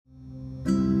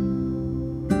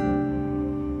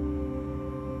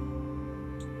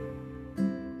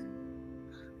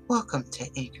Welcome to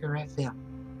Anchor FM,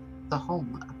 the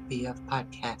home of BF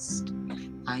Podcast.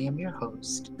 I am your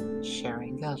host,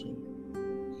 Sharon Gully.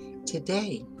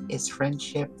 Today is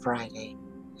Friendship Friday,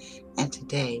 and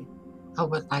today I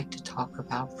would like to talk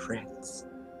about friends.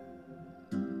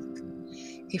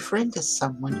 A friend is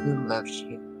someone who loves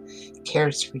you,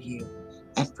 cares for you,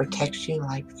 and protects you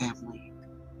like family.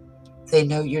 They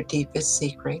know your deepest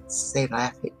secrets, they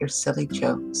laugh at your silly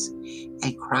jokes,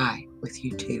 and cry with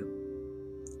you too.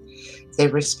 They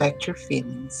respect your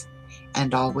feelings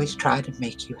and always try to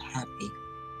make you happy.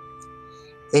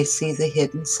 They see the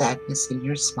hidden sadness in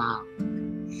your smile,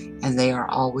 and they are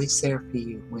always there for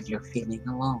you when you're feeling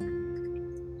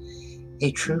alone.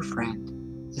 A true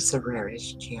friend is the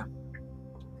rarest gem.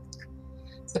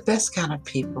 The best kind of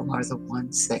people are the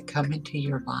ones that come into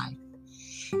your life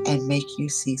and make you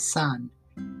see sun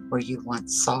where you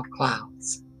once saw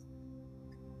clouds.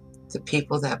 The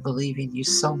people that believe in you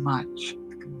so much,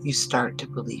 you start to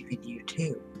believe in you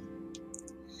too.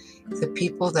 The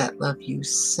people that love you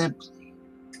simply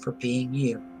for being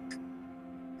you.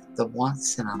 The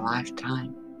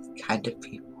once-in-a-lifetime kind of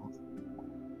people.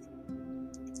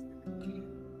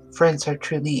 Friends are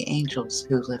truly angels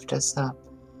who lift us up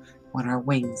when our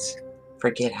wings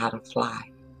forget how to fly.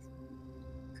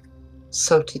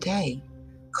 So today,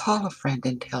 call a friend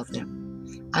and tell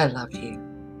them, I love you.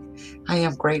 I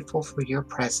am grateful for your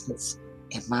presence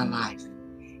in my life,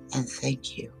 and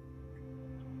thank you.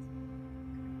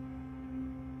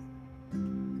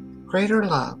 Greater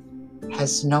love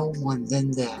has no one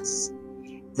than this,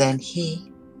 than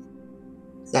he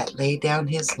that laid down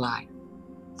his life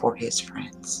for his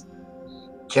friends.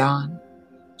 John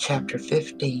chapter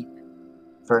 15,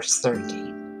 verse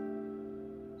 13.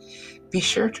 Be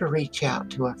sure to reach out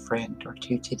to a friend or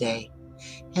two today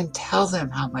and tell them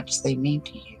how much they mean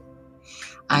to you.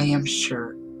 I am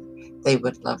sure they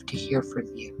would love to hear from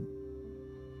you.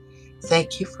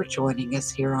 Thank you for joining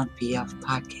us here on BF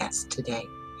Podcast today.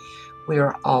 We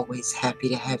are always happy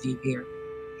to have you here.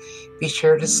 Be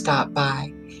sure to stop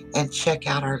by and check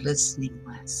out our listening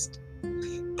list.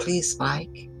 Please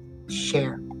like,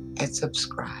 share, and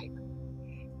subscribe.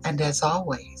 And as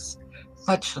always,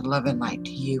 much love and light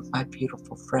to you, my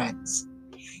beautiful friends,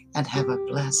 and have a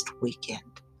blessed weekend.